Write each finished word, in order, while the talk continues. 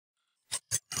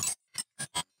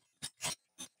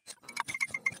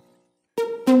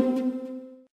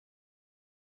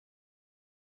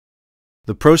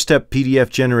The PROSTEP PDF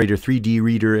Generator 3D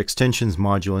Reader Extensions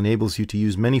module enables you to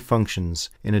use many functions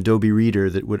in Adobe Reader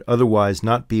that would otherwise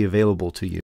not be available to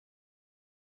you.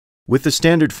 With the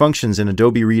standard functions in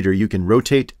Adobe Reader, you can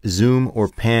rotate, zoom, or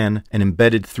pan an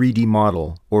embedded 3D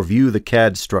model, or view the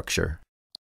CAD structure.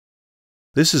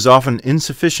 This is often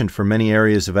insufficient for many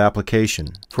areas of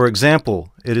application. For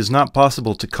example, it is not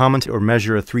possible to comment or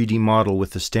measure a 3D model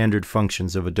with the standard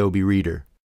functions of Adobe Reader.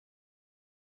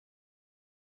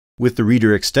 With the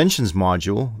Reader Extensions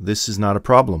module, this is not a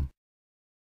problem.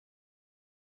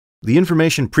 The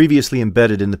information previously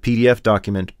embedded in the PDF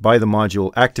document by the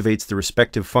module activates the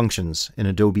respective functions in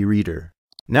Adobe Reader.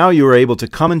 Now you are able to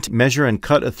comment, measure, and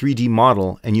cut a 3D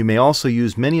model, and you may also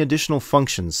use many additional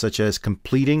functions such as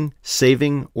completing,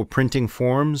 saving, or printing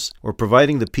forms, or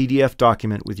providing the PDF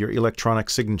document with your electronic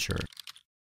signature.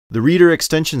 The Reader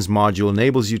Extensions module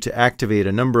enables you to activate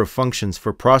a number of functions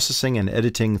for processing and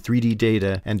editing 3D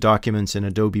data and documents in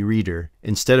Adobe Reader,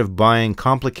 instead of buying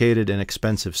complicated and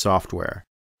expensive software.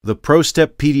 The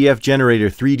PROSTEP PDF Generator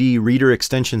 3D Reader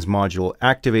Extensions module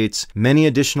activates many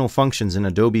additional functions in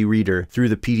Adobe Reader through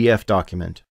the PDF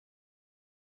document.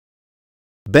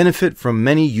 Benefit from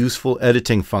many useful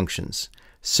editing functions.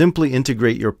 Simply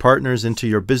integrate your partners into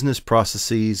your business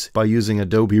processes by using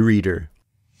Adobe Reader.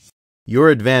 Your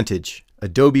advantage: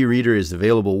 Adobe Reader is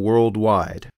available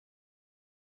worldwide.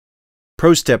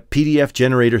 PROSTEP PDF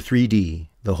Generator 3D,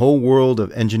 the whole world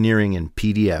of engineering in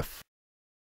PDF.